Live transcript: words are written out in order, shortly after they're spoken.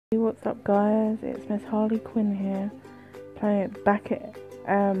What's up, guys? It's Miss Harley Quinn here, playing back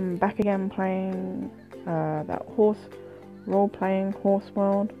again, playing that role-playing Horse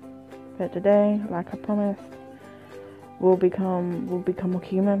World. But today, like I promised, we'll become a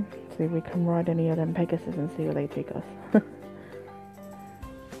human. See if we can ride any of them Pegasus and see where they take us.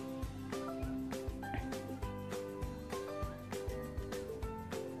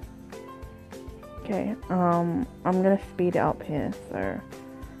 Okay, I'm gonna speed it up here, so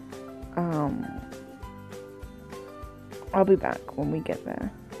I'll be back when we get there.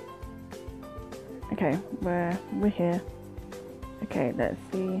 Okay, we're here. Okay, let's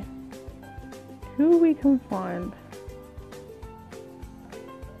see who we can find.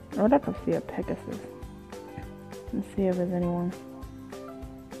 I would like to see a Pegasus and see if there's anyone.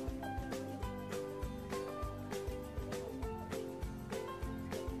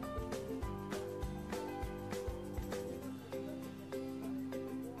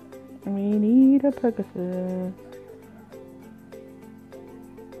 We need a Pegasus.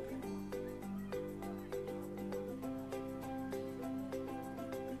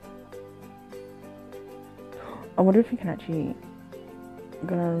 I wonder if you can actually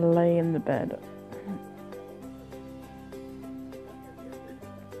gonna lay in the bed.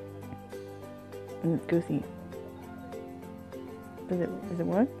 Goosey. Does it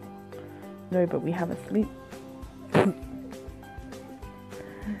work? No, but we have a sleep.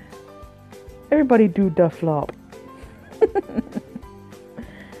 Everybody do the flop.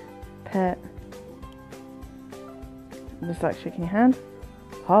 Pet. Just like shaking your hand.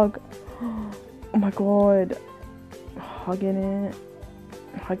 Hug. Oh my god. Hugging it.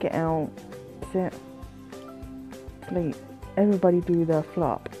 Hug it out. Sit. Sleep. Everybody do the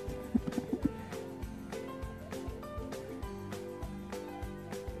flop.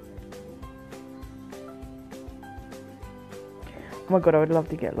 Oh my god, I would love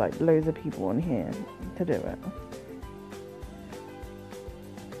to get like loads of people on here to do it.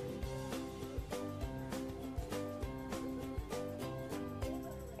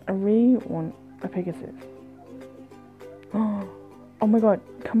 I really want a Pegasus. Oh my god,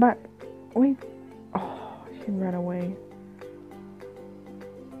 come back. Wait. Oh, she ran away.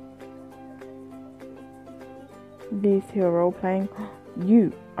 These two are role playing.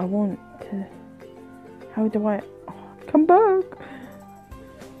 You, I want to. How do I. Oh, come back.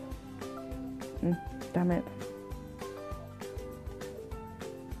 Damn it.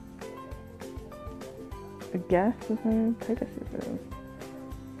 I guess there's no Pegasus.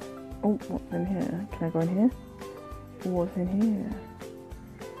 Oh, what's in here? Can I go in here? What's in here?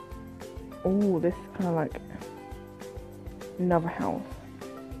 Oh, this is kind of like another house.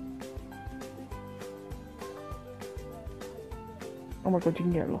 Oh my god, you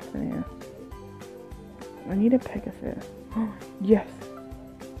can get lost in here. I need a Pegasus. Yes.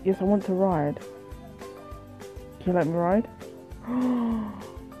 Yes, I want to ride. Can you let me ride?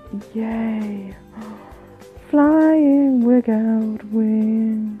 Yay. Flying without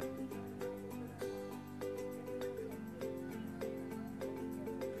wings.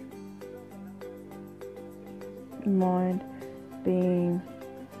 Mind being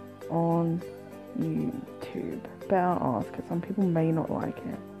on YouTube. Better ask, because some people may not like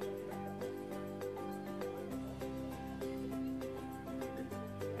it.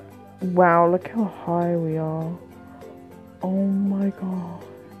 Wow, look how high we are. Oh my god.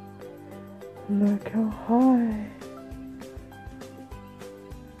 Look how high.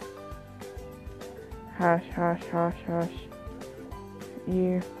 Hush, hush, hush, hush.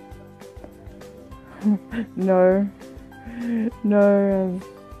 You. No. No, I'm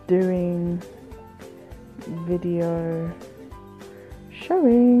doing video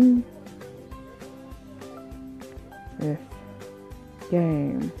showing this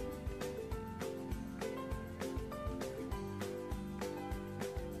game.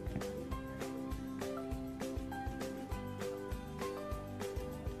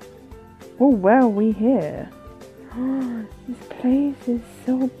 Oh wow, we here. This place is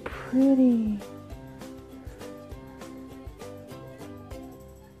so pretty.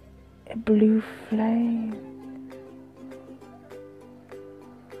 A blue flame.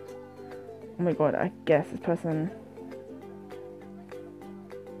 Oh my god, I guess this person.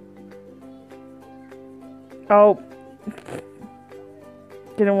 Oh.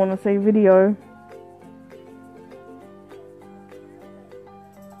 Didn't want to say video.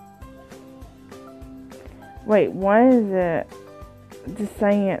 Wait, why is it just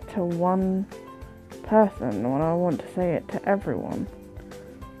saying it to one person when I want to say it to everyone?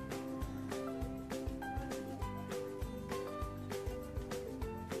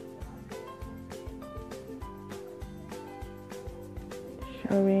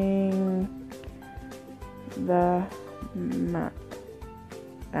 showing the map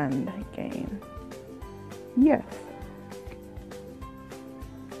and game. Yes.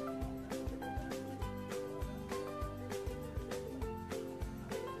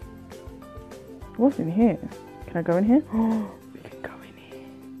 What's in here? Can I go in here? Oh, we can go in here.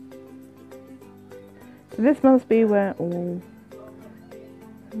 So this must be where all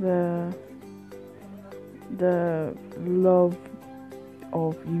the love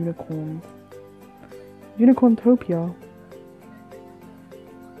of unicorns. Unicorntopia.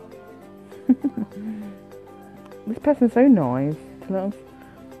 This person's so nice to let us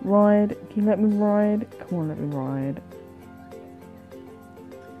ride. Can you let me ride? Come on, let me ride.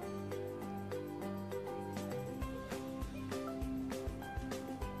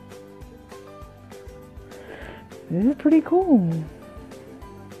 This is pretty cool.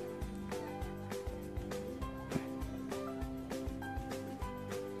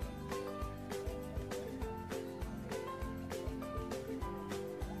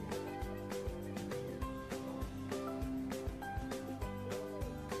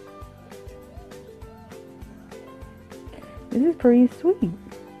 This is pretty sweet.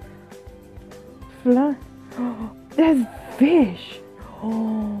 Fly. Oh, there's fish.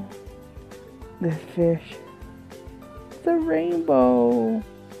 Oh, there's fish. It's a rainbow.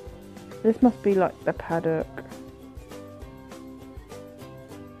 This must be like the paddock.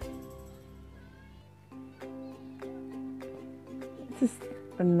 This is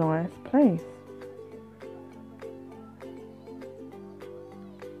a nice place.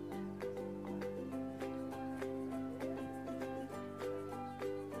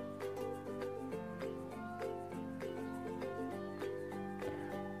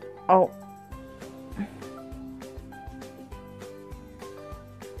 Oh.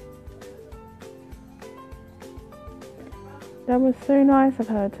 That was so nice of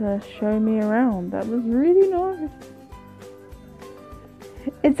her to show me around. That was really nice.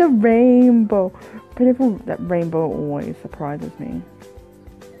 It's a rainbow. Beautiful. That rainbow always surprises me.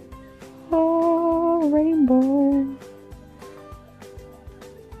 Oh, rainbow.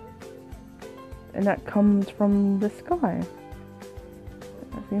 And that comes from the sky.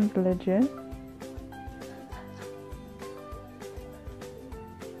 That seems legit.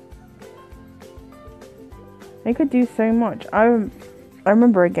 They could do so much. I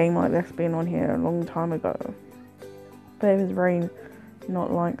remember a game like this being on here a long time ago. But it was very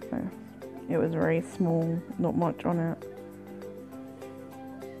not like this. It was very small, not much on it.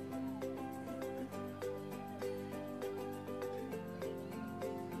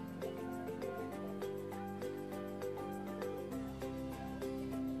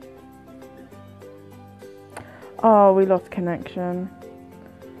 Oh, we lost connection.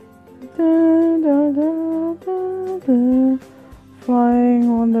 Da, da, da, da, da. Flying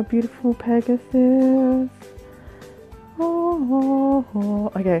on the beautiful Pegasus. Oh, oh,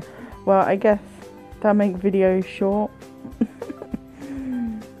 oh. Okay, well, I guess that'll make videos short.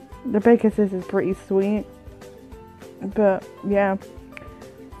 The Pegasus is pretty sweet. But yeah,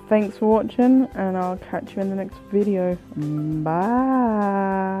 thanks for watching, and I'll catch you in the next video.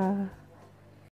 Bye.